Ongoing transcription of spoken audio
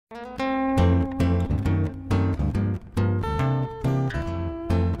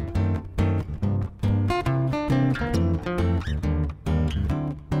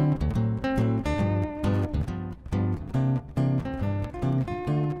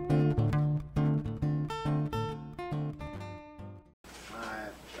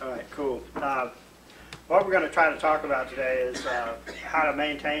What we're going to try to talk about today is how to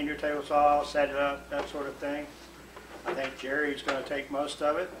maintain your table saw, set it up, that sort of thing. I think Jerry's going to take most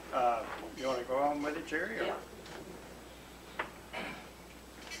of it. You want to go on with it, Jerry? Or?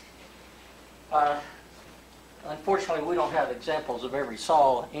 Yeah. Unfortunately, we don't have examples of every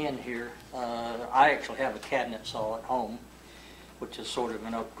saw in here. I actually have a cabinet saw at home, which is sort of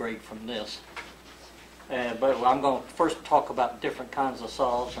an upgrade from this. But I'm going to first talk about different kinds of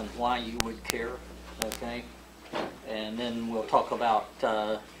saws and why you would care, okay? And then we'll talk about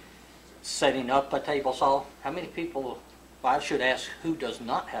setting up a table saw. How many people, well, I should ask, who does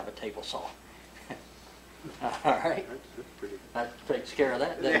not have a table saw? All right, that takes care of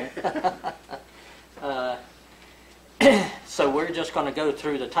that, doesn't it? So we're just going to go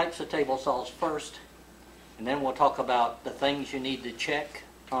through the types of table saws first, and then we'll talk about the things you need to check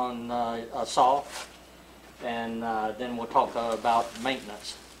on a saw, and then we'll talk about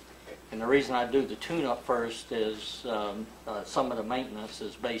maintenance. And the reason I do the tune-up first is some of the maintenance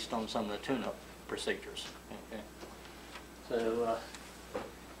is based on some of the tune-up procedures. Okay. So,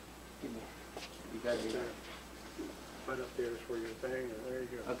 you got it. Right up there is where your thing, and there you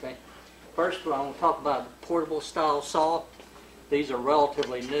go. Okay. First, I'm going to talk about portable style saw. These are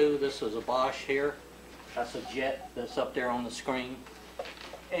relatively new. This is a Bosch here. That's a Jet that's up there on the screen.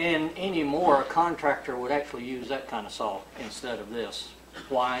 And anymore, a contractor would actually use that kind of saw instead of this.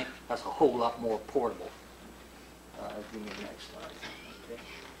 Why? That's a whole lot more portable. Give me the next slide. Okay.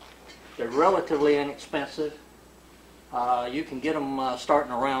 They're relatively inexpensive. You can get them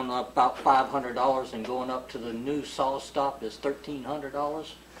starting around about $500 and going up to the new saw stop is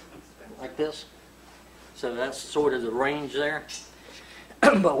 $1,300, like this. So that's sort of the range there.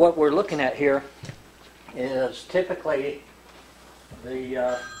 But what we're looking at here is typically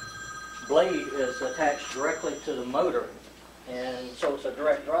the blade is attached directly to the motor, and so it's a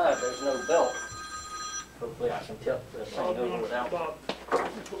direct drive. There's no belt. Hopefully I can tip this thing over without. Bob, put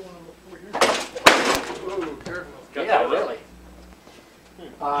one over here. Ooh, careful. Yeah, really.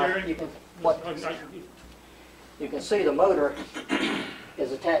 Gerry? You can see the motor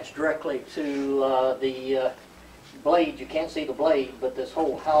is attached directly to the blade. You can't see the blade, but this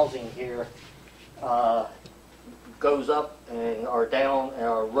whole housing here goes up and or down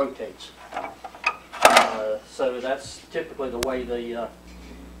or rotates. So that's typically the way the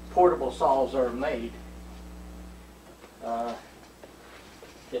portable saws are made.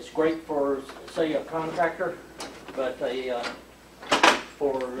 It's great for, say, a contractor, but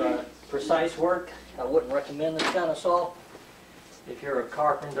for precise work, I wouldn't recommend this kind of saw. If you're a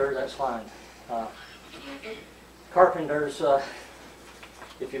carpenter, that's fine. Carpenters,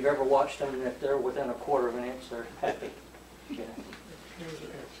 if you've ever watched them, if they're within a quarter of an inch, they're happy.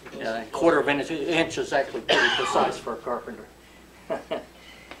 Yeah, a quarter of an inch is actually pretty precise for a carpenter. It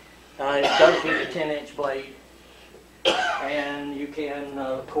does use a 10-inch blade. And you can,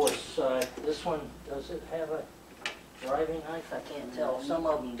 of course, this one, does it have a driving knife? I can't tell. Some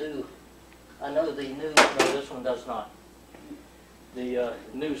of them do. I know the new, no, this one does not. The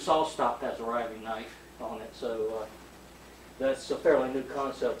new saw stop has a driving knife on it, so that's a fairly new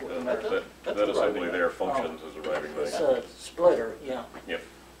concept. That assembly there functions as a driving knife. It's a splitter, yeah. Yep.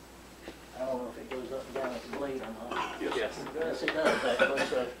 I don't know if it goes up and down at the blade or not. Yes. Yes, it does.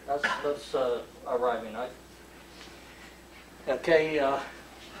 Actually. That's a driving knife. Okay,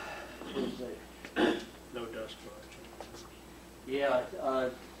 No dust collection. yeah,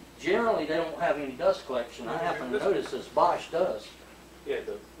 generally they don't have any dust collection. I happen to notice this Bosch does. Yeah, it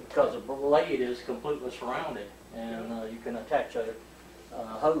does. Because the blade is completely surrounded, and you can attach a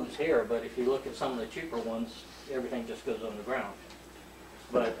hose here, but if you look at some of the cheaper ones, everything just goes on the ground.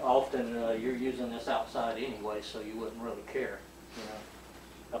 But often you're using this outside anyway, so you wouldn't really care, you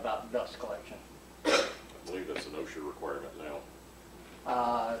know, about dust collection. I believe that's an OSHA requirement now.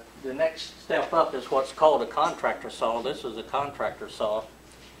 The next step up is what's called a contractor saw. This is a contractor saw.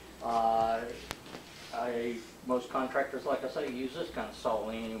 Most contractors, like I say, use this kind of saw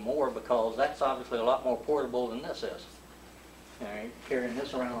anymore because that's obviously a lot more portable than this is. You know, carrying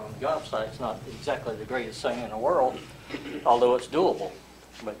this around on the job site is not exactly the greatest thing in the world, although it's doable.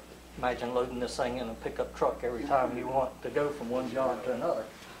 But imagine loading this thing in a pickup truck every time you want to go from one job to another,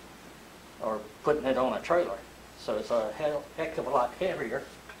 or putting it on a trailer. So it's a heck of a lot heavier.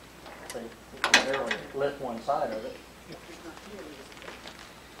 So you can barely lift one side of it.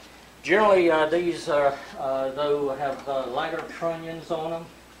 Generally, these though have lighter trunnions on them,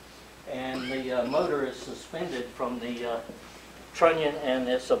 and the motor is suspended from the trunnion, and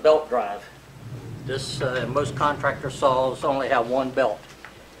it's a belt drive. This most contractor saws only have one belt.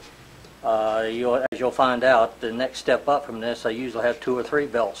 As you'll find out, the next step up from this, they usually have 2 or 3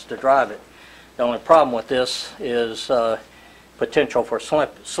 belts to drive it. The only problem with this is potential for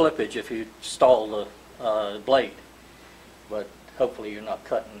slippage if you stall the blade. But hopefully you're not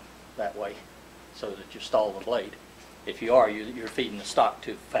cutting that way so that you stall the blade. If you are, you're feeding the stock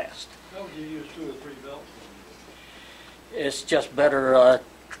too fast. How would you use 2 or 3 belts? It's just better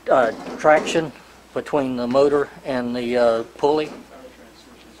traction between the motor and the pulley.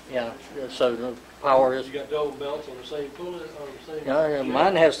 Yeah, so the power is... You got double belts on the same pulley, or the same... Yeah,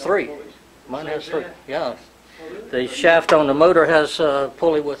 mine has 3. Mine has 3, yeah. The shaft on the motor has a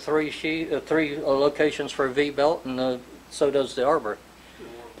pulley with 3 locations for a V-belt, and so does the arbor.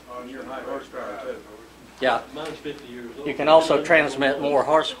 On your high horsepower too. Yeah. Mine's 50 years old. You can also transmit more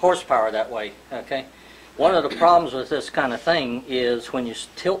horsepower that way, okay? One of the problems with this kind of thing is when you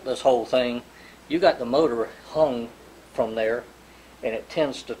tilt this whole thing, you got the motor hung from there, and it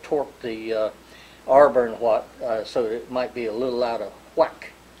tends to torque the arbor and so it might be a little out of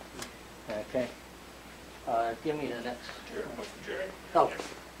whack. Okay. Give me the next. Oh,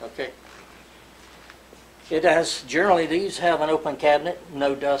 okay. It has, generally these have an open cabinet,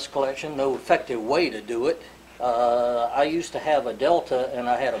 no dust collection, no effective way to do it. I used to have a Delta and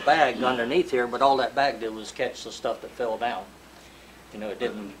I had a bag underneath here, but all that bag did was catch the stuff that fell down. You know, it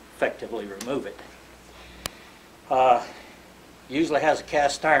didn't effectively remove it. Usually has a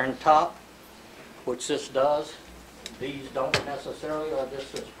cast iron top, which this does. These don't necessarily,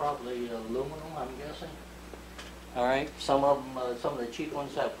 this is probably aluminum, I'm guessing. All right, some of them, some of the cheap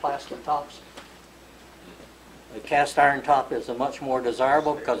ones have plastic tops. The cast iron top is a much more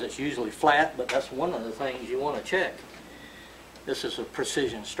desirable because it's usually flat, but that's one of the things you want to check. This is a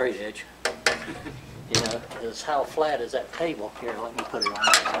precision straight edge. You know, is how flat is that table? Here, let me put it on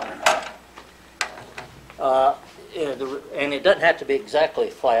that side. And it doesn't have to be exactly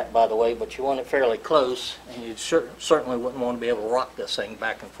flat, by the way, but you want it fairly close, and you certainly wouldn't want to be able to rock this thing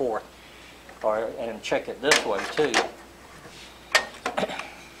back and forth, and check it this way too.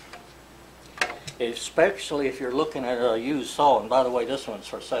 Especially if you're looking at a used saw, and by the way, this one's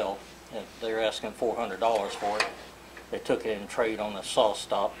for sale. They're asking $400 for it. They took it in trade on the saw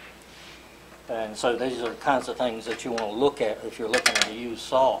stop. And so these are the kinds of things that you want to look at if you're looking at a used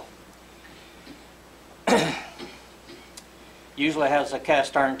saw. Usually has a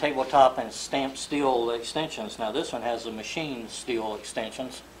cast iron tabletop and stamped steel extensions. Now this one has the machine steel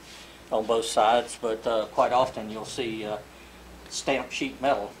extensions on both sides, but quite often you'll see stamped sheet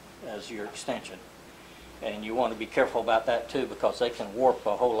metal as your extension. And you want to be careful about that too, because they can warp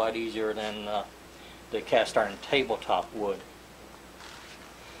a whole lot easier than the cast iron tabletop would.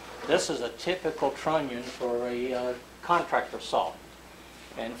 This is a typical trunnion for a contractor saw.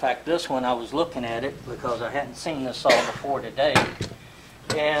 In fact, this one I was looking at it because I hadn't seen this saw before today,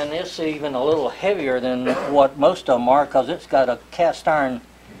 and it's even a little heavier than what most of them are because it's got a cast iron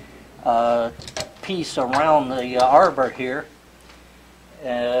piece around the arbor here,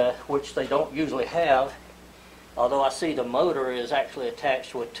 which they don't usually have. Although I see the motor is actually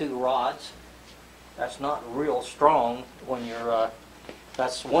attached with 2 rods. That's not real strong when you're,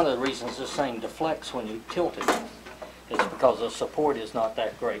 that's one of the reasons this thing deflects when you tilt it. It's because the support is not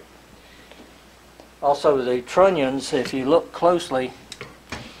that great. Also the trunnions, if you look closely,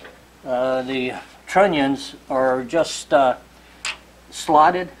 the trunnions are just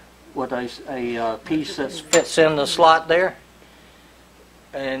slotted with a piece that fits in the slot there.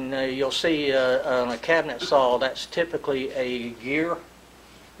 And you'll see on a cabinet saw that's typically a gear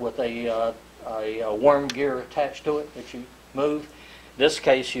with a worm gear attached to it that you move. In this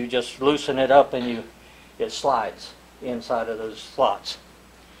case, you just loosen it up and it slides inside of those slots.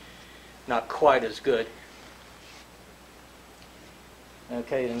 Not quite as good.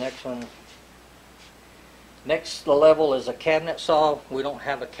 Okay, the next one. Next level is a cabinet saw. We don't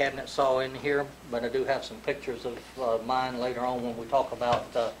have a cabinet saw in here, but I do have some pictures of mine later on when we talk about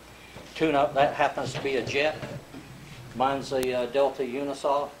tune-up. That happens to be a jet. Mine's a Delta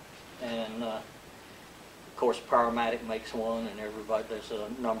Unisaw, and of course Powermatic makes one, and everybody, there's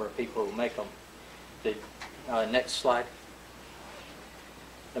a number of people who make them. The next slide.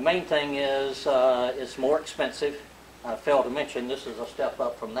 The main thing is it's more expensive. I failed to mention this is a step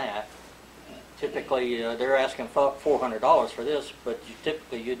up from that. Typically, they're asking $400 for this, but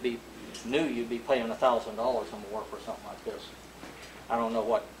typically you'd be paying $1,000 or more for something like this. I don't know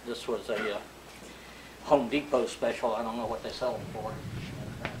what this was, a Home Depot special. I don't know what they sell them for.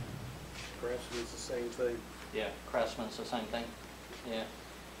 Craftsman's the same thing. Yeah, Craftsman's the same thing. Yeah.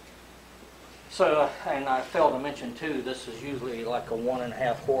 So, and I failed to mention too, this is usually like a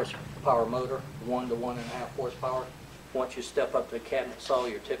 1.5 horsepower motor, 1 to 1.5 horsepower. Once you step up to the cabinet saw,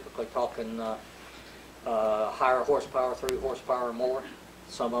 you're typically talking higher horsepower, 3 horsepower or more.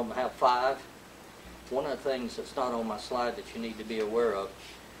 Some of them have 5. one of the things that's not on my slide that you need to be aware of,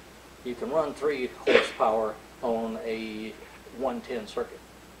 you can run 3 horsepower on a 110 circuit.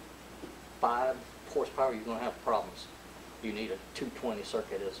 5 horsepower, you're going to have problems. You need a 220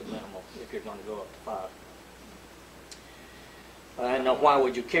 circuit as a minimal if you're going to go up to 5. And why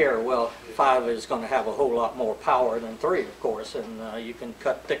would you care? Well, 5 is going to have a whole lot more power than 3, of course, and you can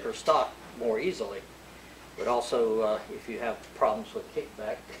cut thicker stock more easily. But also, if you have problems with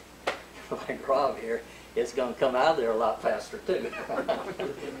kickback, like Rob here, it's going to come out of there a lot faster too.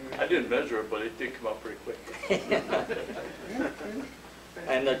 I didn't measure it, but it did come up pretty quick.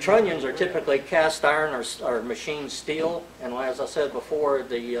 And the trunnions are typically cast iron or machined steel, and as I said before,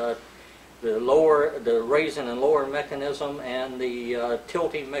 the raising and lower mechanism and the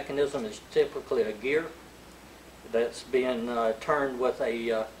tilting mechanism is typically a gear that's being turned with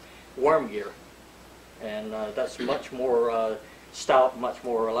a worm gear, and that's much more stout, much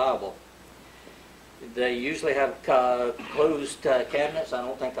more reliable. They usually have closed cabinets. I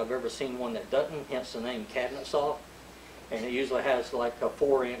don't think I've ever seen one that doesn't, hence the name cabinet saw. And it usually has like a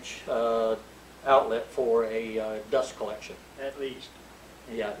 4-inch outlet for a dust collection. At least.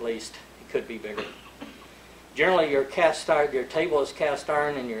 Yeah, at least. It could be bigger. Generally, your table is cast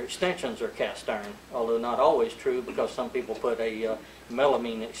iron and your extensions are cast iron, although not always true because some people put a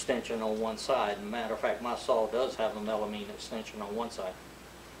melamine extension on one side. As a matter of fact, my saw does have a melamine extension on one side.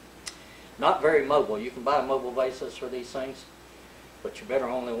 Not very mobile. You can buy a mobile basis for these things, but you better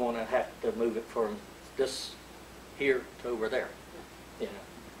only want to have to move it from this here to over there, you know,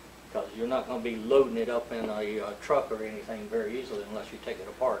 because you're not going to be loading it up in a truck or anything very easily unless you take it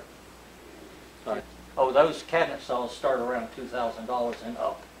apart. Oh, those cabinet saws start around $2,000 and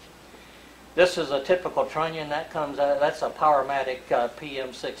up. This is a typical trunnion that comes out. That's a Powermatic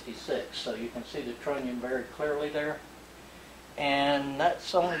PM66, so you can see the trunnion very clearly there. And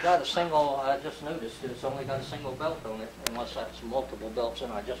that's only got a single. I just noticed it's only got a single belt on it, unless that's multiple belts,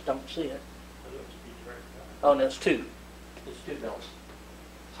 and I just don't see it. Oh, and it's 2. It's 2 belts.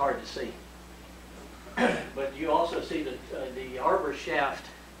 It's hard to see. But you also see the arbor shaft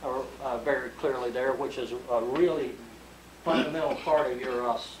very clearly there, which is a really fundamental part of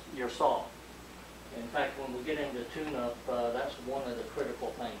your saw. In fact, when we get into tune-up, that's one of the critical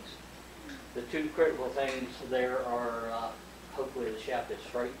things. The 2 critical things there are hopefully the shaft is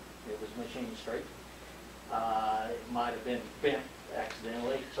straight. It was machined straight. It might have been bent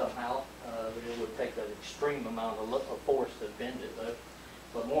accidentally somehow, but it would take an extreme amount of force to bend it though.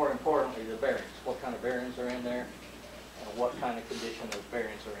 But more importantly, the bearings. What kind of bearings are in there and what kind of condition those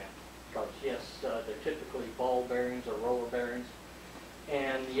bearings are in. Because yes, they're typically ball bearings or roller bearings,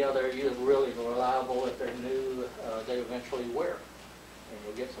 and yeah, they're really reliable. If they're new, they eventually wear and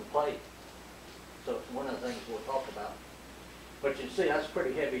you'll get some play. So it's one of the things we'll talk about. But you see, that's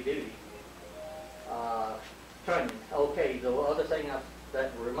pretty heavy duty. Trunnion. Okay, the other thing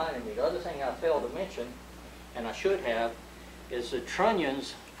that reminded me, the other thing I failed to mention, and I should have, is the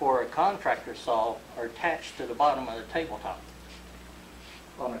trunnions for a contractor saw are attached to the bottom of the tabletop.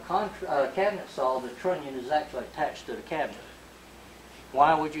 On a cabinet saw, the trunnion is actually attached to the cabinet.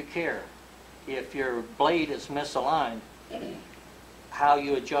 Why would you care? If your blade is misaligned, how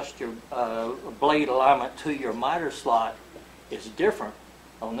you adjust your blade alignment to your miter slot is different.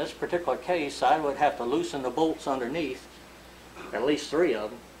 On this particular case, I would have to loosen the bolts underneath, at least 3 of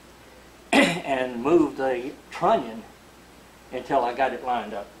them, and move the trunnion until I got it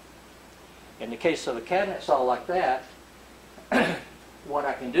lined up. In the case of a cabinet saw like that, what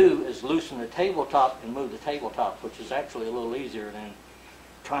I can do is loosen the tabletop and move the tabletop, which is actually a little easier than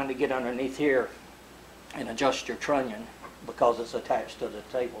trying to get underneath here and adjust your trunnion because it's attached to the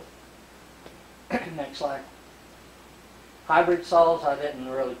table. Next slide. Hybrid saws, I didn't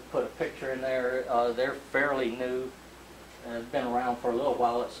really put a picture in there. They're fairly new. Been around for a little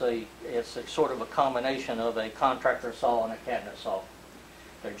while. It's a sort of a combination of a contractor saw and a cabinet saw.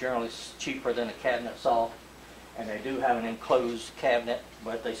 They're generally cheaper than a cabinet saw, and they do have an enclosed cabinet,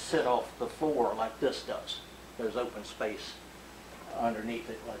 but they sit off the floor like this does. There's open space underneath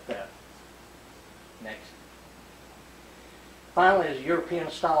it like that. Next. Finally is a European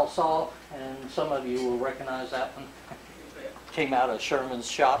style saw, and some of you will recognize that one. Came out of Sherman's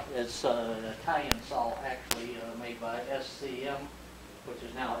shop. It's an Italian saw actually made by SCM, which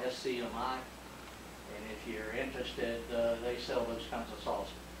is now SCMI. And if you're interested, they sell those kinds of saws.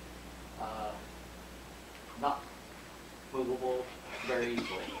 Not movable very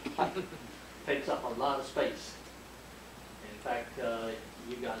easily. Takes up a lot of space. In fact,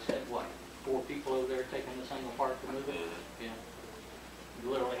 you guys had what, 4 people over there taking this thing apart to move it? Yeah. You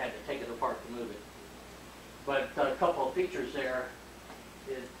literally had to take it apart to move it. But a couple of features there.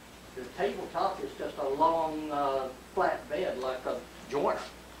 The tabletop is just a long, flat bed like a joiner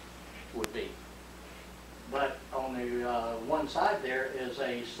would be. But on the one side there is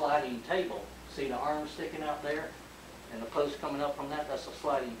a sliding table. See the arm sticking out there? And the post coming up from that, that's a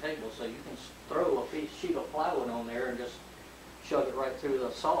sliding table. So you can throw a sheet of plywood on there and just shove it right through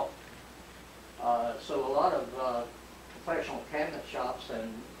the saw. So a lot of professional cabinet shops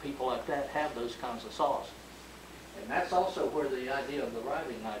and people like that have those kinds of saws. And that's also where the idea of the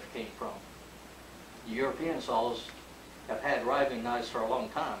riving knife came from. The European saws have had riving knives for a long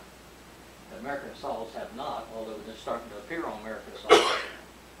time. The American saws have not, although they're starting to appear on American saws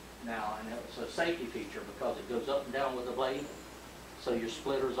now. And it's a safety feature because it goes up and down with the blade, so your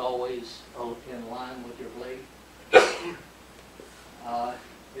splitter's always in line with your blade.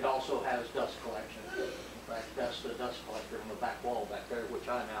 It also has dust collection. In fact, that's the dust collector in the back wall back there, which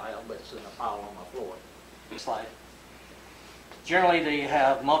I now have, but it's in a pile on my floor. Slide. Generally, they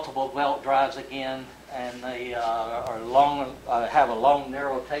have multiple belt drives again, and they are long, have a long,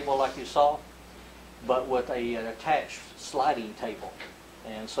 narrow table like you saw, but with an attached sliding table.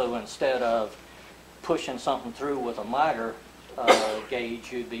 And so instead of pushing something through with a miter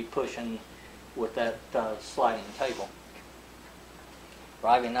gauge, you'd be pushing with that sliding table.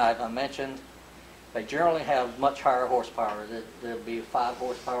 Riving knife I mentioned, they generally have much higher horsepower. They'll be 5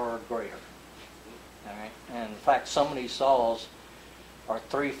 horsepower or greater. All right. And in fact, some of these saws are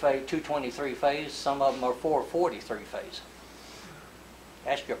 223 phase. Some of them are 443 phase.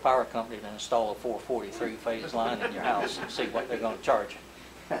 Ask your power company to install a 443 phase line in your house and see what they're going to charge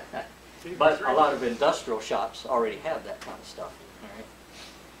you. But a lot of industrial shops already have that kind of stuff.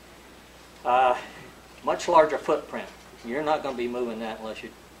 All right. Much larger footprint. You're not going to be moving that unless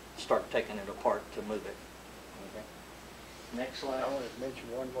you start taking it apart to move it. Okay. Next slide. I want to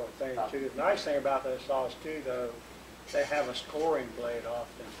mention one more thing too. The nice thing about those saws too, though, they have a scoring blade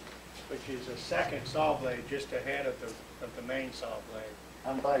often, which is a second saw blade just ahead of the main saw blade.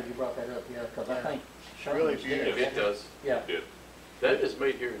 I'm glad you brought that up, yeah, because I think Really Sherman's beautiful. did. It does. Yeah. Did. That is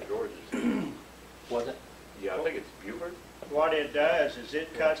made here in Georgia too. Was it? Yeah, I think it's Buford. What it does is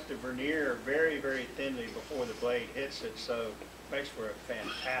it cuts the veneer very, very thinly before the blade hits it, so it makes for a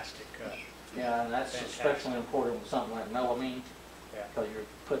fantastic cut. Yeah, and that's Fantastic. especially important with something like melamine, Yeah, because you're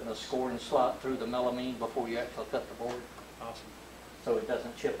putting a scoring slot through the melamine before you actually cut the board, awesome. so it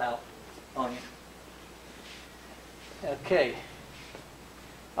doesn't chip out on you. Okay.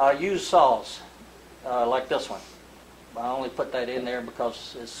 Used saws, like this one. I only put that in there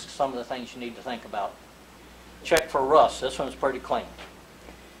because it's some of the things you need to think about. Check for rust. This one's pretty clean.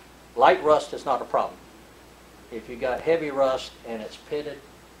 Light rust is not a problem. If you got heavy rust and it's pitted,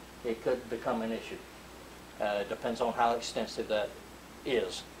 it could become an issue. It depends on how extensive that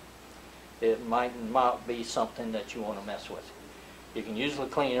is. It might not be something that you want to mess with. You can usually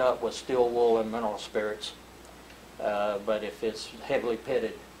clean it up with steel wool and mineral spirits, but if it's heavily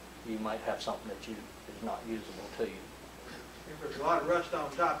pitted, you might have something that is not usable to you. If there's a lot of rust on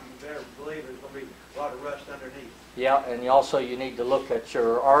top, you better believe there's going to be a lot of rust underneath. Yeah, and you need to look at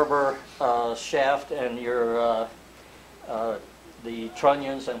your arbor shaft and your the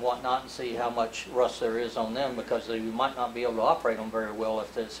trunnions and whatnot and see how much rust there is on them, because you might not be able to operate them very well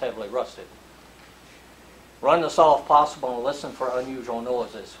if it's heavily rusted. Run the saw if possible and listen for unusual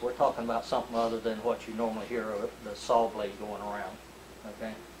noises. We're talking about something other than what you normally hear the saw blade going around.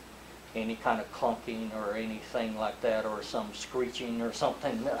 Okay? Any kind of clunking or anything like that, or some screeching or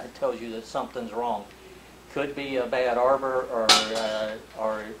something that tells you that something's wrong. Could be a bad arbor,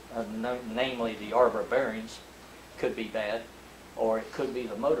 or namely the arbor bearings could be bad, or it could be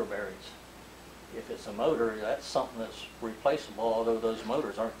the motor bearings. If it's a motor, that's something that's replaceable, although those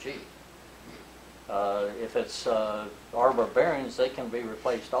motors aren't cheap. If it's arbor bearings, they can be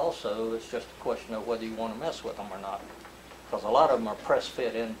replaced also. It's just a question of whether you want to mess with them or not, because a lot of them are press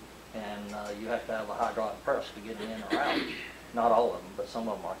fit in, and you have to have a hydraulic press to get it in or out. Not all of them, but some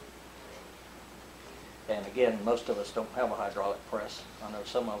of them are. And again, most of us don't have a hydraulic press. I know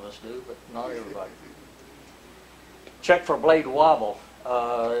some of us do, but not everybody. Check for blade wobble.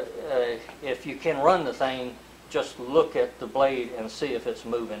 If you can run the thing, just look at the blade and see if it's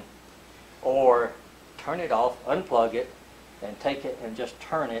moving. Or turn it off, unplug it, and take it and just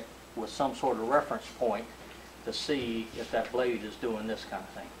turn it with some sort of reference point to see if that blade is doing this kind of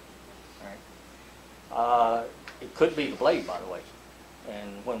thing. All right. It could be the blade, by the way.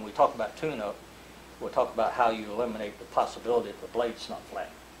 And when we talk about tune-up, we'll talk about how you eliminate the possibility that the blade's not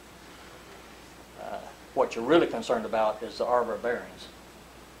flat. What you're really concerned about is the arbor bearings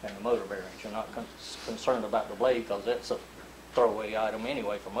and the motor bearings. You're not concerned about the blade, because it's a throwaway item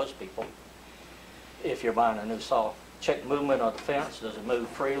anyway for most people if you're buying a new saw. check movement of the fence. Does it move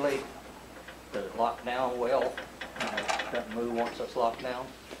freely? Does it lock down well? It doesn't move once it's locked down.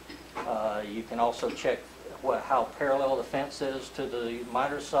 You can also check how parallel the fence is to the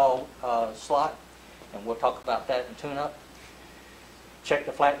miter saw slot, and we'll talk about that in tune-up. Check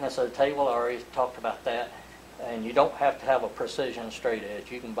the flatness of the table. I already talked about that. And you don't have to have a precision straight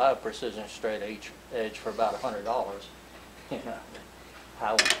edge. You can buy a precision straight edge for about $100. You know,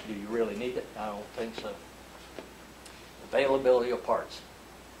 how do you really need it? I don't think so. Availability of parts,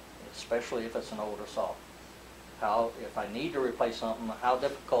 especially if it's an older saw. If I need to replace something, how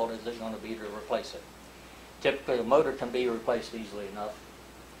difficult is it going to be to replace it? Typically, a motor can be replaced easily enough,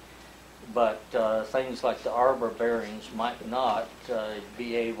 but things like the arbor bearings might not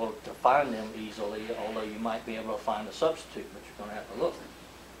be able to find them easily, although you might be able to find a substitute, but you're going to have to look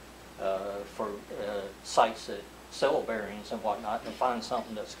for sites that sell bearings and whatnot and find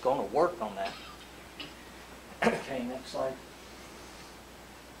something that's going to work on that. Okay, next slide.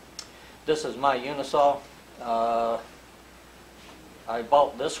 This is my unisaw. I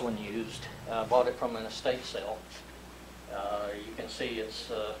bought this one used. I bought it from an estate sale. You can see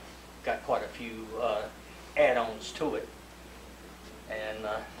it's got quite a few add-ons to it. And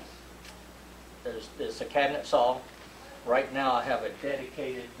there's a cabinet saw. Right now I have a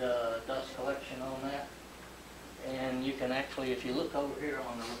dedicated dust collection on that. And you can actually, if you look over here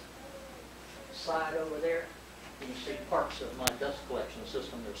on the side over there, you can see parts of my dust collection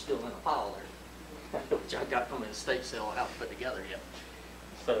system. They're still in a pile there, which I got from an estate sale. I haven't put together yet.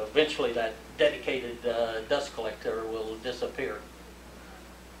 So eventually that dedicated dust collector will disappear.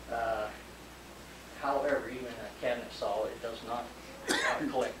 However, even a cabinet saw, it does not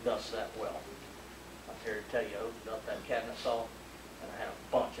collect dust that well. I'm here to tell you, I opened up that cabinet saw and I had a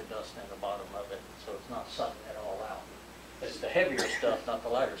bunch of dust in the bottom of it, so it's not sucking it all out. It's the heavier stuff, not the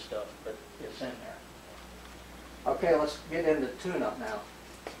lighter stuff, but it's in there. Okay, let's get into tune-up now.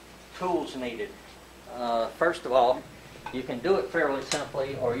 Tools needed. First of all, you can do it fairly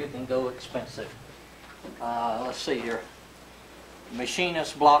simply or you can go expensive. Let's see here.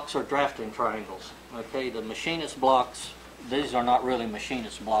 Machinist blocks or drafting triangles. Okay, the machinist blocks, these are not really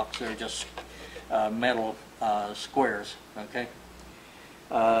machinist blocks, they're just metal squares, okay?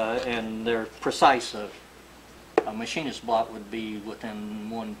 And they're precise. A machinist block would be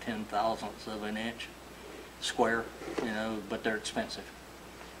within 1/10,000th of an inch square, you know, but they're expensive.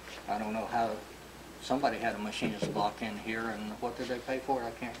 I don't know how, somebody had a machinist block in here, and what did they pay for it?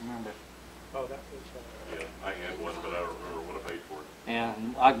 I can't remember. Oh, that was, Yeah, I had one, but I don't remember what I paid for it.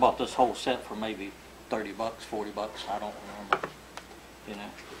 And I bought this whole set for maybe $30, $40, I don't remember, you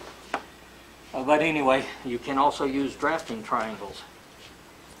know. But anyway, you can also use drafting triangles,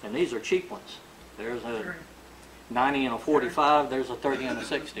 and these are cheap ones. There's a 90 and a 45, there's a 30 and a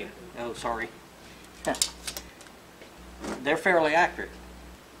 60. Oh, sorry. They're fairly accurate.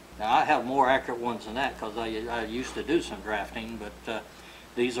 Now, I have more accurate ones than that because I used to do some drafting, but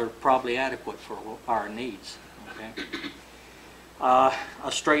these are probably adequate for our needs. Okay. A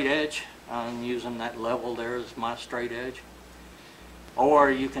straight edge, I'm using that level there as my straight edge.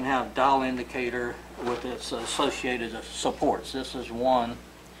 Or you can have dial indicator with its associated supports. This is one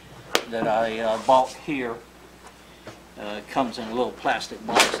that I bought here. It comes in a little plastic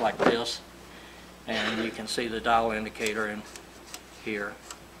box like this, and you can see the dial indicator in here,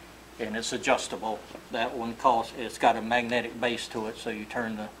 and it's adjustable. That one it's got a magnetic base to it, so you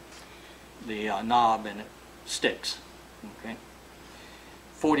turn the knob and it sticks. Okay,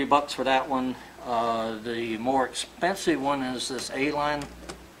 $40 for that one. The more expensive one is this A-line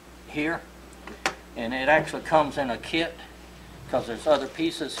here, and it actually comes in a kit because there's other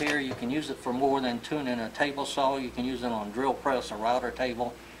pieces here. You can use it for more than tuning a table saw. You can use it on a drill press, a router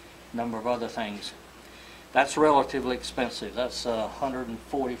table, a number of other things. That's relatively expensive. That's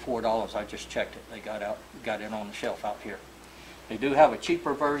 $144. I just checked it. They got it on the shelf out here. They do have a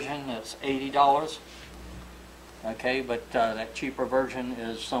cheaper version that's $80. Okay, but that cheaper version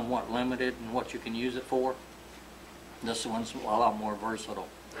is somewhat limited in what you can use it for. This one's a lot more versatile.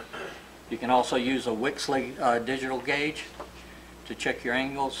 You can also use a Wixley digital gauge to check your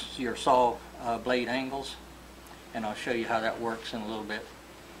angles, your saw blade angles, and I'll show you how that works in a little bit.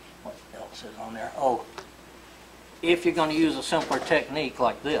 What else is on there? Oh, if you're going to use a simpler technique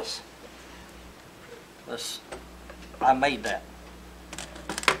like this, I made that.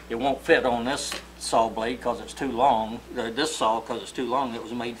 It won't fit on this saw blade because it's too long. This saw, because it's too long, it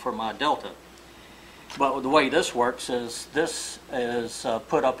was made for my Delta. But the way this works is this is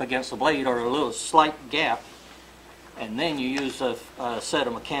put up against the blade or a little slight gap, and then you use a set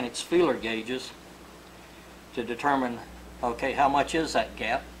of mechanics feeler gauges to determine, okay, how much is that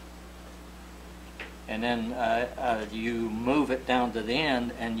gap? and then you move it down to the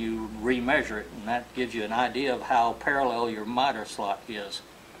end and you remeasure it, and that gives you an idea of how parallel your miter slot is.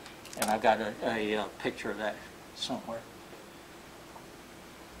 And I've got a picture of that somewhere.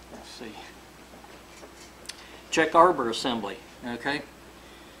 Let's see. Check arbor assembly, okay?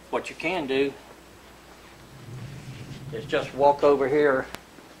 What you can do is just walk over here,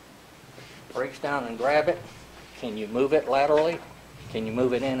 reach down and grab it. Can you move it laterally? Can you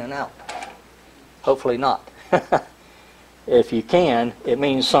move it in and out? Hopefully not. If you can, it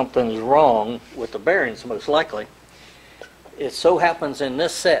means something's wrong with the bearings, most likely. It so happens in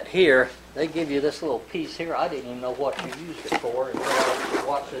this set here, they give you this little piece here. I didn't even know what you used it for until I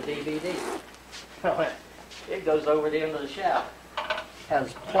watched the DVD. It goes over the end of the shaft.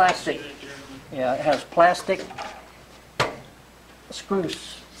 Has plastic, yeah, it has plastic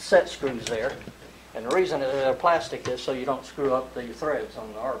screws, set screws there. And the reason they're plastic is so you don't screw up the threads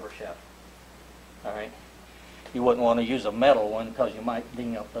on the arbor shaft. All right. You wouldn't want to use a metal one because you might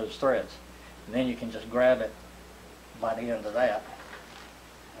ding up those threads. And then you can just grab it by the end of that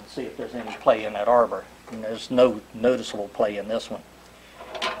and see if there's any play in that arbor. And there's no noticeable play in this one.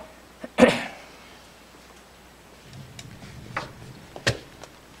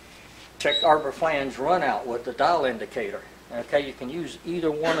 Check arbor flange run out with the dial indicator. Okay, you can use either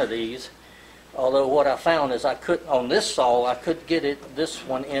one of these. Although what I found is I couldn't, on this saw, I could get this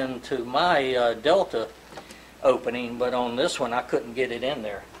one into my delta opening, but on this one I couldn't get it in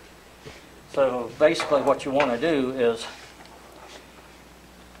there. So basically what you want to do is,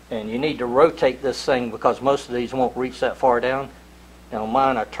 and you need to rotate this thing because most of these won't reach that far down. Now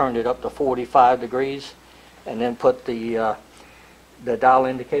mine, I turned it up to 45 degrees and then put the dial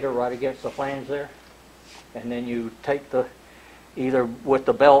indicator right against the flange there. And then you take the, either with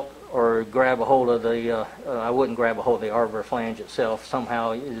the belt or grab a hold of the, I wouldn't grab a hold of the arbor flange itself.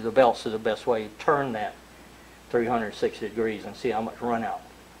 Somehow the belts is the best way. Turn that 360 degrees and see how much run out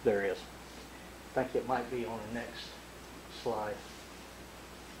there is. I think it might be on the next slide.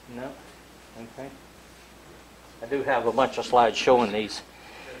 No? Okay. I do have a bunch of slides showing these.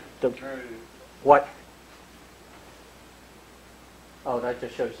 What? Oh, that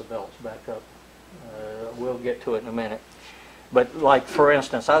just shows the belts back up. We'll get to it in a minute. But like, for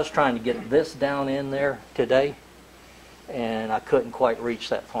instance, I was trying to get this down in there today, and I couldn't quite reach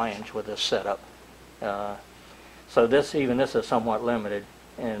that flange with this setup. So this is somewhat limited.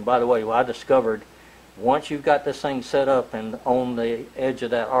 And by the way, what I discovered, once you've got this thing set up and on the edge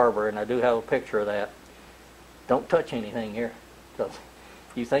of that arbor, and I do have a picture of that, don't touch anything here. Because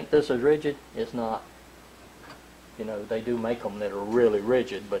you think this is rigid, it's not. You know, they do make them that are really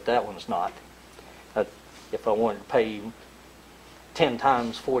rigid, but that one's not. If I wanted to pay 10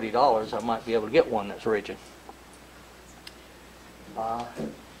 times $40, I might be able to get one that's rigid. I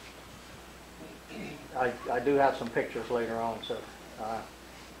do have some pictures later on, so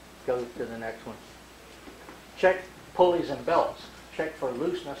go to the next one. Check pulleys and belts. Check for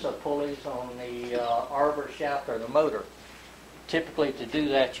looseness of pulleys on the arbor shaft or the motor. Typically, to do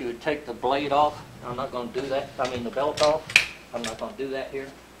that, you would take the blade off. I'm not going to do that. I mean the belt off. I'm not going to do that here.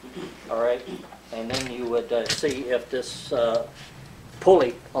 All right. And then you would see if this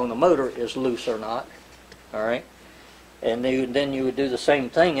pulley on the motor is loose or not. All right. And then you would do the same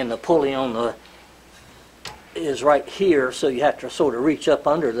thing, and the pulley on the is right here, so you have to sort of reach up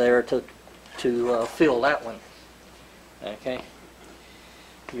under there to fill that one. Okay.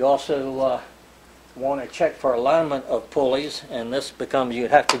 You also want to check for alignment of pulleys, and this becomes,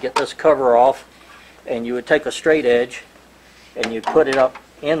 you'd have to get this cover off, and you would take a straight edge and you put it up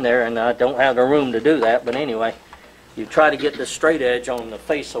in there, and I don't have the room to do that, but anyway, you try to get this straight edge on the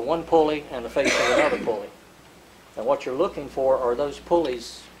face of one pulley and the face of another pulley. And what you're looking for are those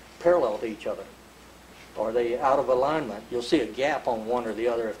pulleys parallel to each other. Are they out of alignment? You'll see a gap on one or the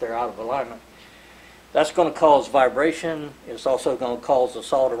other if they're out of alignment. That's going to cause vibration. It's also going to cause the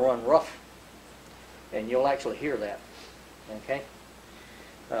saw to run rough. And you'll actually hear that. Okay?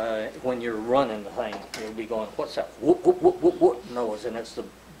 When you're running the thing, you'll be going, what's that? Whoop, whoop, whoop, whoop, whoop noise. And it's the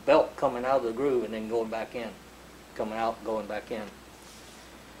belt coming out of the groove and then going back in. Coming out, going back in.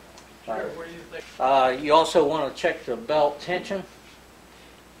 Sure, what do you think? You also want to check the belt tension.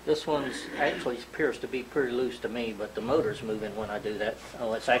 This one actually appears to be pretty loose to me, but the motor's moving when I do that.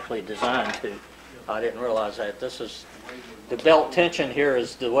 Oh, it's actually designed to. I didn't realize that. This is, the belt tension here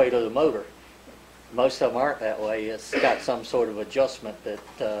is the weight of the motor. Most of them aren't that way. It's got some sort of adjustment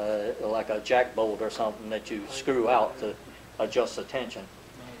that, like a jack bolt or something that you screw out to adjust the tension.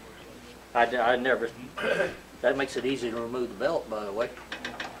 I never, that makes it easy to remove the belt, by the way.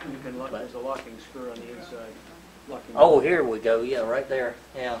 You can lock, there's a locking screw on the inside. Oh, here we go. Yeah, right there.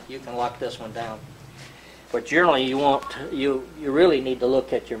 Yeah, you can lock this one down. But generally, you really need to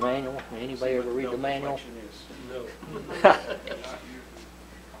look at your manual. Anybody ever read the manual? No.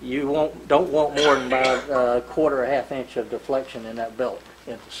 You don't want more than about a quarter or half inch of deflection in that belt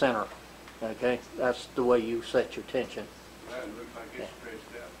in the center. Okay, that's the way you set your tension. That looks like it's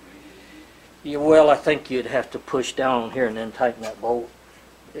stretched out. Yeah, well, I think you'd have to push down here and then tighten that bolt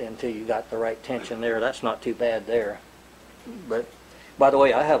until you got the right tension there. That's not too bad there. But by the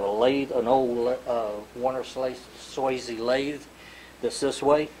way, I have a lathe, an old Warner Swayze lathe that's this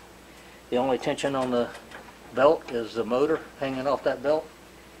way. The only tension on the belt is the motor hanging off that belt.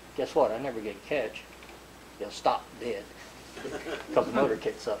 Guess what? I never get a catch. It'll stop dead because the motor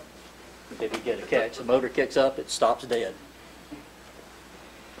kicks up. If you get a catch, the motor kicks up, it stops dead.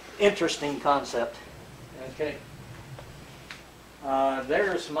 Interesting concept. Okay.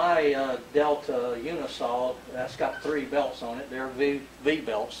 There's my Delta unisaw. That's got 3 belts on it. They're V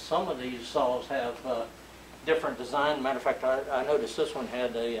belts. Some of these saws have different design. Matter of fact, I noticed this one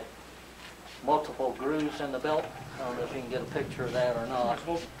had a multiple grooves in the belt. I don't know if you can get a picture of that or not.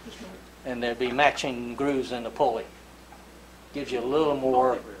 And there'd be matching grooves in the pulley. Gives you a little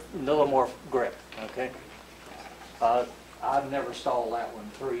more grip. Okay. I've never installed that one.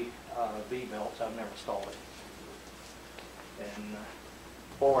 3 V belts. I've never installed it. And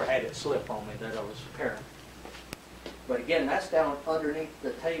or had it slip on me that I was apparent. But again, that's down underneath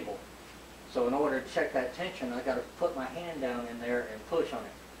the table. So in order to check that tension, I got to put my hand down in there and push on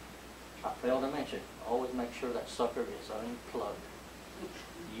it. I failed to mention, always make sure that sucker is unplugged.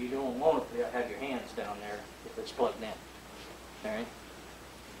 You don't want to have your hands down there if it's plugged in. All right.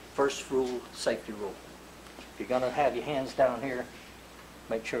 First rule, safety rule. If you're going to have your hands down here,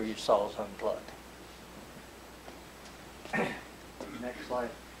 make sure your saw is unplugged. Next slide.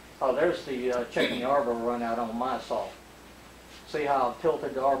 Oh, there's the checking the arbor run out on my saw. See how I've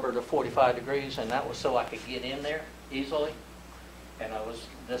tilted the arbor to 45 degrees, and that was so I could get in there easily. And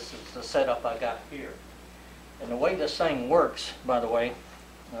this is the setup I got here. And the way this thing works, by the way,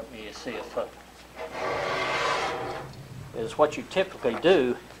 let me see if is what you typically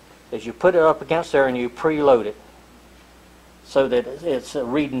do is you put it up against there and you preload it so that it's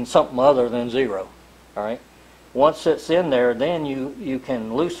reading something other than 0. All right. Once it's in there, then you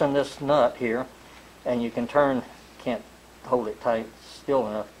can loosen this nut here, and you can turn. Can't hold it tight still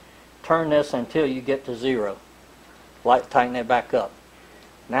enough. Turn this until you get to 0. Tighten it back up.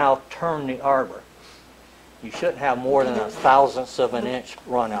 Now turn the arbor. You shouldn't have more than 1/1000th of an inch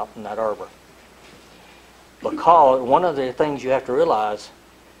run out in that arbor. Because one of the things you have to realize,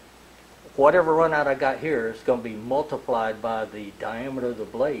 whatever run out I got here is going to be multiplied by the diameter of the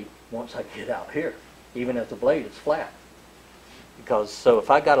blade once I get out here, even if the blade is flat. Because so if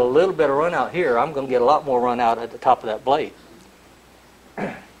I got a little bit of run out here, I'm going to get a lot more run out at the top of that blade.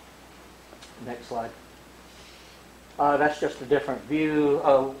 Next slide. That's just a different view.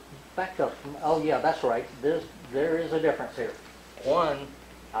 Oh, back up. Oh yeah, that's right. There is a difference here. One,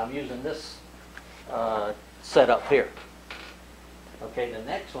 I'm using this setup here. Okay, the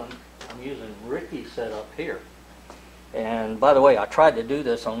next one, I'm using Ricky's setup here. And by the way, I tried to do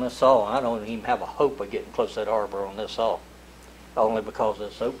this on this saw. I don't even have a hope of getting close to that arbor on this saw. Only because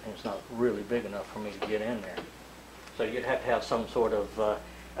this opening's not really big enough for me to get in there. So you'd have to have some sort of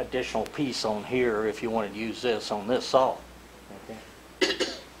additional piece on here if you wanted to use this on this saw. Okay.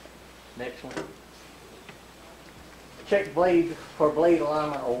 Next one. Check blade for blade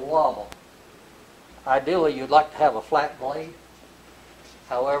alignment or wobble. Ideally, you'd like to have a flat blade.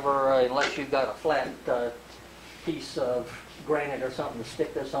 However, unless you've got a flat piece of granite or something to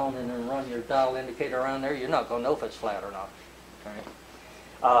stick this on and then run your dial indicator around there, you're not going to know if it's flat or not.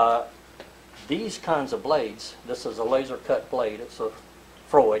 All right. These kinds of blades, this is a laser cut blade, it's a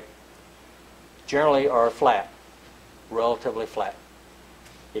Freud, generally are flat, relatively flat.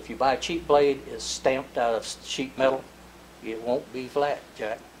 If you buy a cheap blade, it's stamped out of sheet metal, it won't be flat,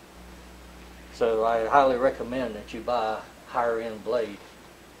 Jack. So I highly recommend that you buy a higher end blade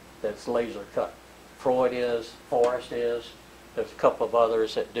that's laser cut. Freud is, Forrest is, there's a couple of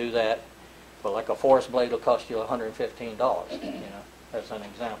others that do that. But like a Forrest blade will cost you $115, you know, as an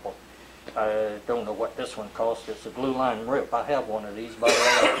example. I don't know what this one costs. It's a glue line rip. I have one of these, by the way.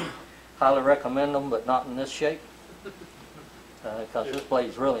 I highly recommend them, but not in this shape. Because this blade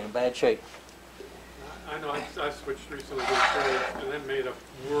is really in bad shape. I know, I switched recently to blades, and that made a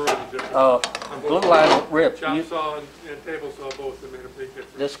world of difference. Glue line rip. Chop saw and table saw both have made a big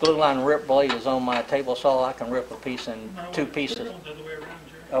difference. This glue line rip blade is on my table saw. I can rip a piece in 2 pieces. The other way around,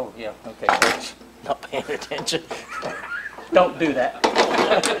 Jerry. Oh, yeah, okay, so not paying attention. Don't do that.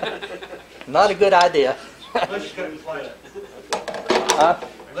 Not a good idea. Unless you're cutting plastic. Huh?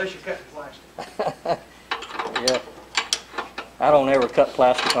 Unless you're cutting plastic. Yeah. I don't ever cut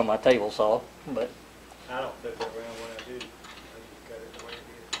plastic on my table saw, but I don't flip it around when I do. I just cut it the way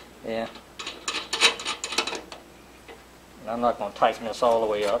it yeah. I'm not going to tighten this all the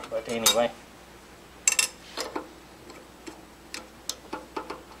way up, but anyway.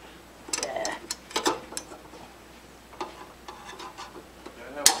 Yeah. Does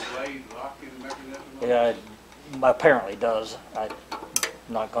that have a blade locking mechanism? Yeah, it apparently does. I'm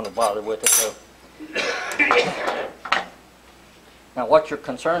not going to bother with it though. Now what you're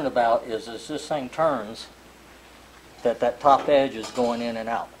concerned about is as this thing turns, that top edge is going in and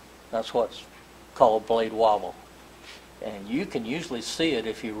out. That's what's called blade wobble. And you can usually see it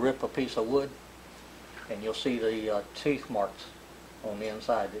if you rip a piece of wood, and you'll see the teeth marks on the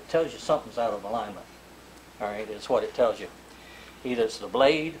inside. It tells you something's out of alignment. All right, it's what it tells you. Either it's the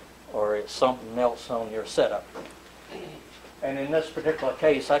blade or it's something else on your setup. And in this particular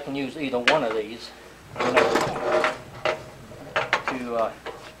case, I can use either one of these, you know, to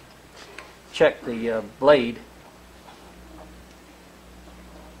check the blade.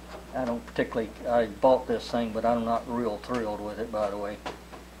 I don't particularly, I bought this thing, but I'm not real thrilled with it, by the way.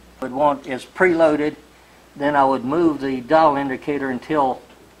 Would want is preloaded, then I would move the dial indicator until,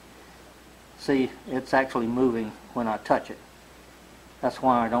 see, it's actually moving when I touch it. That's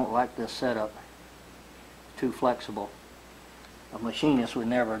why I don't like this setup. Too flexible. A machinist would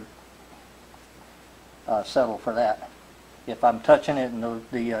never settle for that. If I'm touching it and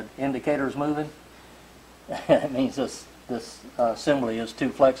the indicator is moving, it means this assembly is too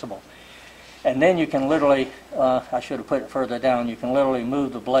flexible. And then you can literally, I should have put it further down, you can literally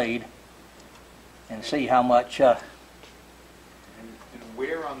move the blade and see how much. And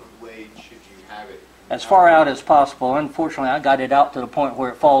where on the blade should you have it? As far out as possible. Unfortunately, I got it out to the point where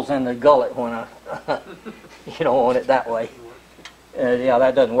it falls in the gullet when I, you don't want it that way. Yeah,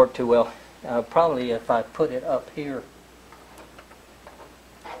 that doesn't work too well. Probably if I put it up here,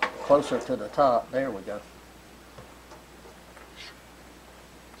 closer to the top, there we go.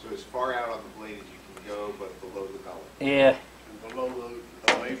 So as far out on the blade as you can go, but below the gullet. Yeah. And below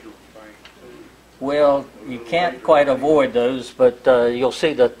the laser thing too. Well, you can't quite avoid those, but you'll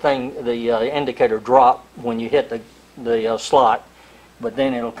see the thing, the indicator drop when you hit the slot, but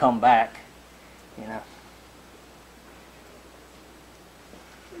then it'll come back, you know.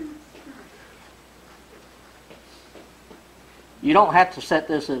 You don't have to set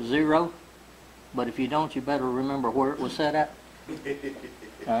this at 0, but if you don't, you better remember where it was set at.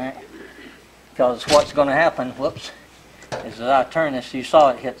 All right? Because what's going to happen, whoops, is as I turn this, you saw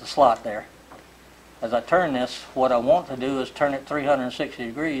it hit the slot there. As I turn this, what I want to do is turn it 360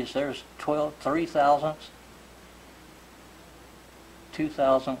 degrees. There's 3 thousandths, 2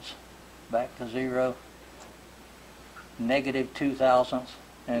 thousandths, back to 0, negative 2 thousandths.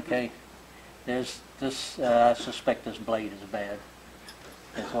 Okay, there's this. I suspect this blade is bad.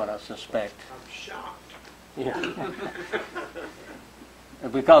 That's what I suspect. I'm shocked. Yeah.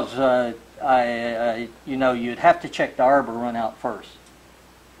 Because you know, you'd have to check the arbor run out first.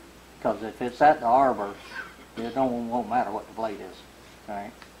 Because if it's at the arbor, it won't matter what the blade is. All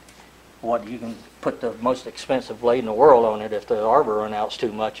right. What you can put the most expensive blade in the world on it. If the arbor run out's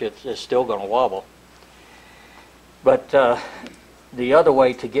too much, it's still going to wobble. But the other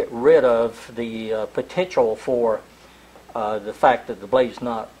way to get rid of the potential for the fact that the blade's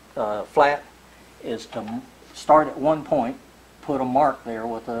not flat is to start at one point, put a mark there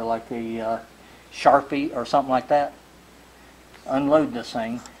with like a Sharpie or something like that, unload this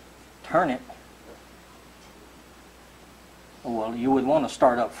thing, turn it. Well, you would want to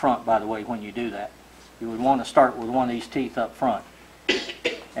start up front, by the way, when you do that. You would want to start with one of these teeth up front.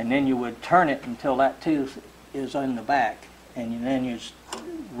 And then you would turn it until that tooth is in the back, and then you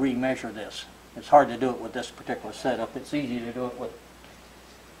remeasure this. It's hard to do it with this particular setup. It's easy to do it with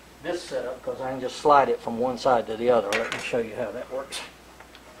this setup because I can just slide it from one side to the other. Let me show you how that works.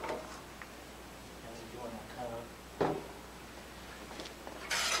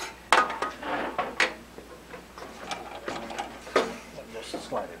 Just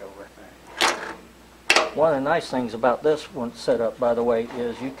slide it over. One of the nice things about this one setup, by the way,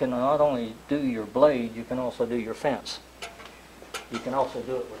 is you can not only do your blade, you can also do your fence. You can also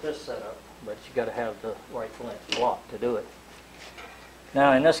do it with this setup, but you got to have the right length block to do it.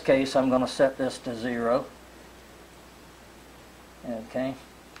 Now in this case, I'm going to set this to 0. Okay.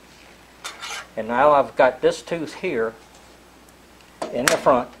 And now I've got this tooth here in the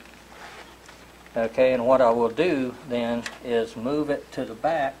front. Okay, and what I will do then is move it to the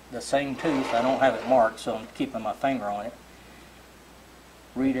back, the same tooth. I don't have it marked, so I'm keeping my finger on it.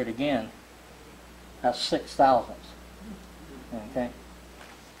 Read it again. That's 6 thousandths. Okay.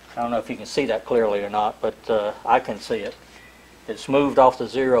 I don't know if you can see that clearly or not, but I can see it. It's moved off the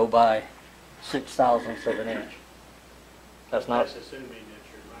zero by 0.06 of an inch. That's not. That's assuming that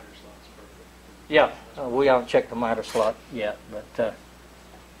your miter slot's perfect. Yeah, we haven't checked the miter slot yet, but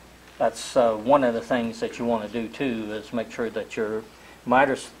that's one of the things that you want to do too, is make sure that your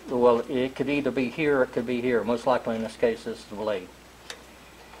miter, well, it could either be here or it could be here. Most likely in this case, this is the blade.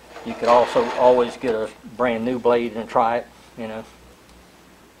 You could also always get a brand new blade and try it, you know.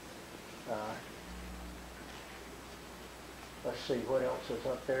 Let's see what else is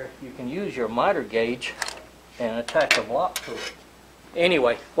up there. You can use your miter gauge and attach a block to it.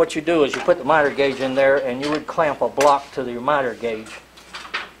 Anyway, what you do is you put the miter gauge in there, and you would clamp a block to your miter gauge,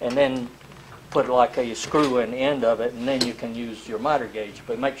 and then put like a screw in the end of it, and then you can use your miter gauge.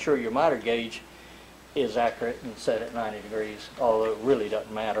 But make sure your miter gauge is accurate and set at 90 degrees, although it really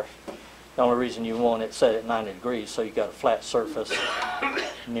doesn't matter. The only reason you want it set at 90 degrees so you got a flat surface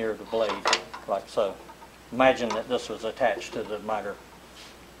near the blade, like so. Imagine that this was attached to the miter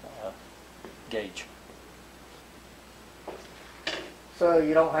gauge. So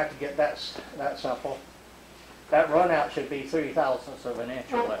you don't have to get that simple. That run out should be 0.03 of an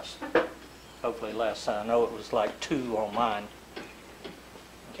inch or less. Hopefully less. I know it was like 2 on mine.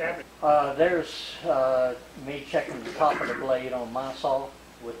 Cabinet. There's me checking the top of the blade on my saw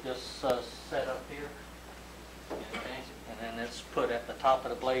with this set up here. Okay. And then it's put at the top of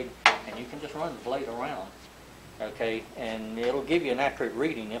the blade, and you can just run the blade around. Okay, and it'll give you an accurate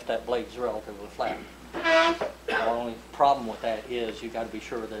reading if that blade's relatively flat. The only problem with that is you got to be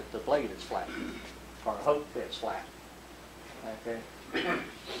sure that the blade is flat, or hope it's flat. Okay.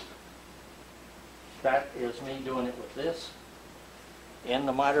 That is me doing it with this in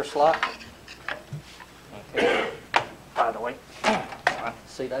the miter slot. Okay. By the way,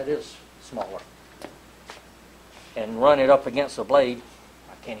 see, that is smaller. And run it up against the blade.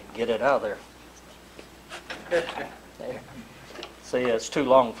 I can't even get it out of there. There. See, it's too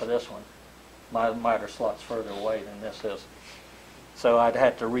long for this one. My miter slot's further away than this is. So I'd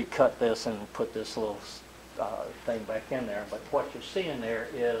have to recut this and put this little thing back in there. But what you're seeing there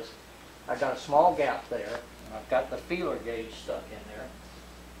is I got a small gap there, and I've got the feeler gauge stuck in there.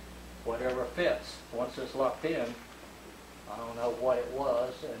 Whatever fits. Once it's locked in, I don't know what it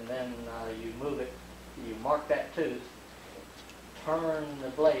was, and then you move it, you mark that tooth, turn the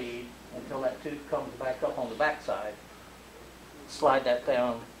blade until that tooth comes back up on the back side, slide that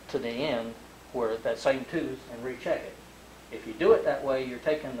down to the end where that same tooth, and recheck it. If you do it that way, you're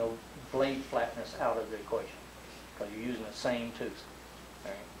taking the blade flatness out of the equation because you're using the same tooth.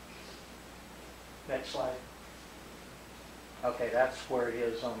 All right. Next slide. Okay, that's where it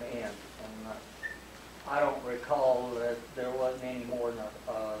is on the end. And I don't recall that there wasn't any more than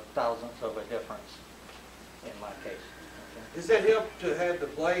a thousandth of a difference in my case. Okay. Does that help to have the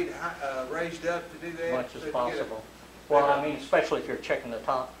blade raised up to do that? As much So as to get possible. Well, I mean, especially if you're checking the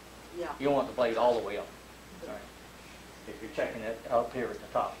top. Yeah. You want the blade all the way up. Right. If you're checking it up here at the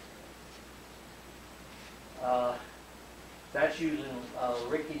top. That's using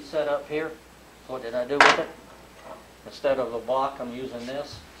Ricky's setup here. What did I do with it? Instead of a block, I'm using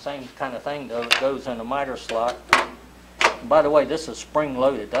this. Same kind of thing though. It goes in the miter slot. And by the way, this is spring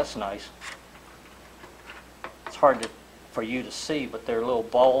loaded. That's nice. It's hard for you to see, but there are little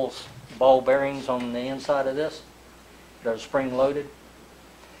ball bearings on the inside of this. They're spring loaded.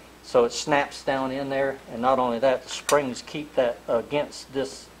 So it snaps down in there, and not only that, the springs keep that against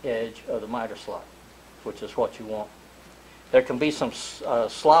this edge of the miter slot, which is what you want. There can be some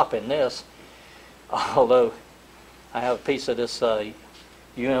slop in this, although I have a piece of this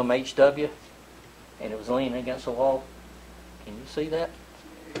UMHW, and it was leaning against the wall. Can you see that?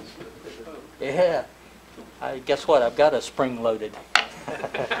 Yeah. Guess what? I've got a spring-loaded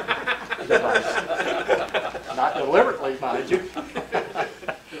device. Not deliberately, mind you.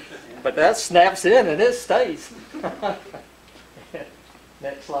 But that snaps in and it stays.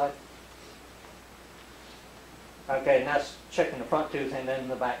 Next slide. Okay, and that's checking the front tooth and then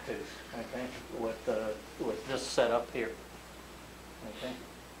the back tooth. Okay, with this setup here. Okay.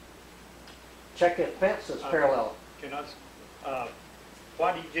 Check if fence is parallel. Can I,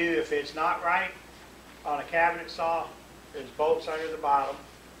 what do you do if it's not right on a cabinet saw? There's bolts under the bottom.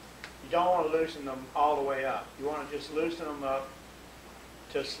 You don't want to loosen them all the way up. You want to just loosen them up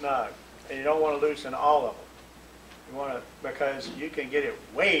to snug, and you don't want to loosen all of them. You want to, because you can get it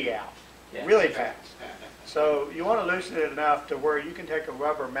way out, really fast. So you want to loosen it enough to where you can take a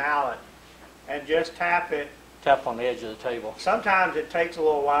rubber mallet and just tap it. Tap on the edge of the table. Sometimes it takes a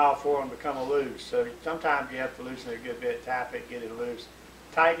little while for them to come loose, so sometimes you have to loosen it a good bit, tap it, get it loose,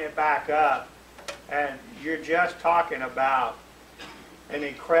 tighten it back up, and you're just talking about an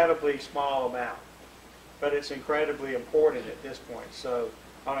incredibly small amount, but it's incredibly important at this point. So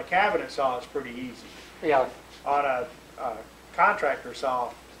on a cabinet saw, it's pretty easy. Yeah, On a contractor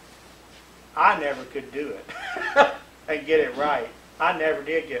saw, I never could do it and get it right. I never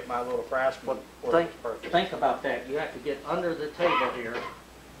did get my little craftsman working perfect. think about that. You have to get under the table here,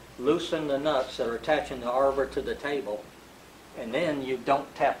 loosen the nuts that are attaching the arbor to the table, and then you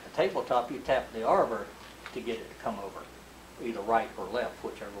don't tap the tabletop, you tap the arbor to get it to come over, either right or left,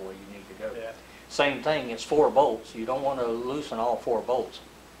 whichever way you need to go. Yeah. Same thing, it's 4 bolts. You don't want to loosen all 4 bolts.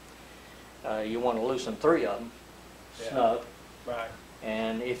 You want to loosen 3 of them, Yeah. snug, Right.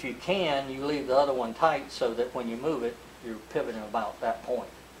 and if you can, you leave the other one tight so that when you move it, you're pivoting about that point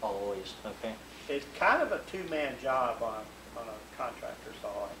always, okay? It's kind of a two-man job on a contractor saw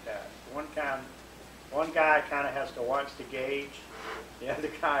like that. One guy kind of has to watch the gauge, the other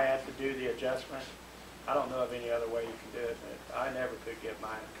guy has to do the adjustment. I don't know of any other way you can do it. I never could get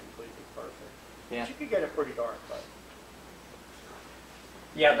mine completely perfect. Yeah. But you could get it pretty darn close.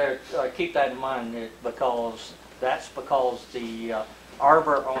 Yeah, keep that in mind because the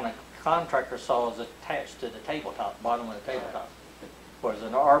arbor on a contractor saw is attached to the tabletop, bottom of the tabletop. Whereas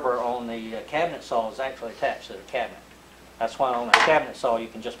an arbor on the cabinet saw is actually attached to the cabinet. That's why on a cabinet saw you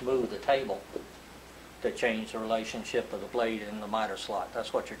can just move the table to change the relationship of the blade and the miter slot.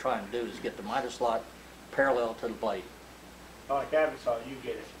 That's what you're trying to do, is get the miter slot parallel to the blade. On a cabinet saw, you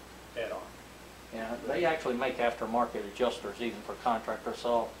get it head on. Yeah, they actually make aftermarket adjusters even for contractor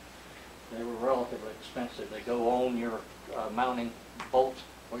saw. They were relatively expensive. They go on your mounting bolts.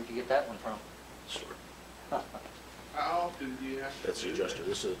 Where'd you get that one from? How often do you have to That's the do adjuster.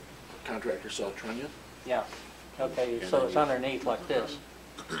 This is a contractor saw trunnion. Yeah. Okay, And so then it's you- underneath like this.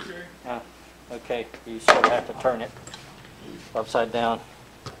 Okay. Yeah. Okay, you sort of have to turn it upside down.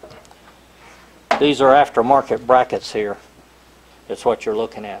 These are aftermarket brackets here. It's what you're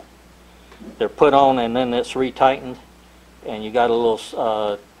looking at. They're put on and then it's retightened, and you got a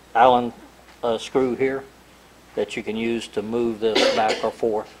little Allen screw here that you can use to move this back or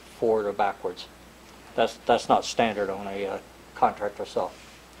forward or backwards. That's not standard on a contractor saw.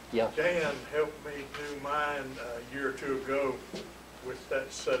 Yeah. Dan helped me do mine a year or two ago with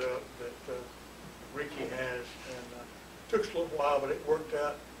that setup that Ricky has, and took us a little while, but it worked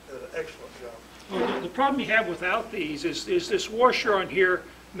out. Did an excellent job. Well, the problem you have without these is this washer on here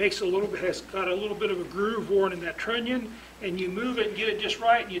has got a little bit of a groove worn in that trunnion, and you move it and get it just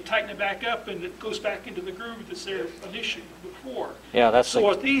right, and you tighten it back up, and it goes back into the groove that's there initially before. Yeah, that's So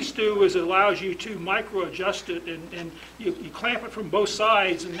what these do is it allows you to micro adjust it, and you clamp it from both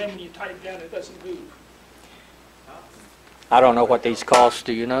sides, and then when you tighten it down, it doesn't move. I don't know what these cost.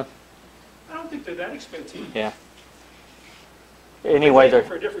 Do you know? I don't think they're that expensive. Yeah. Anyway, They're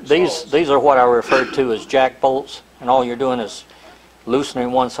for different these saws. are what I referred to as jack bolts, and all you're doing is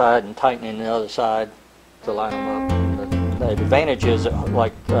loosening one side and tightening the other side to line them up. The advantage is,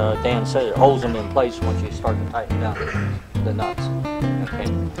 like Dan said, it holds them in place once you start to tighten down the nuts.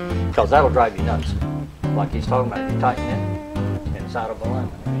 Okay, because that'll drive you nuts. Like he's talking about, you tighten it inside of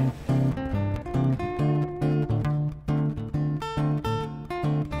alignment.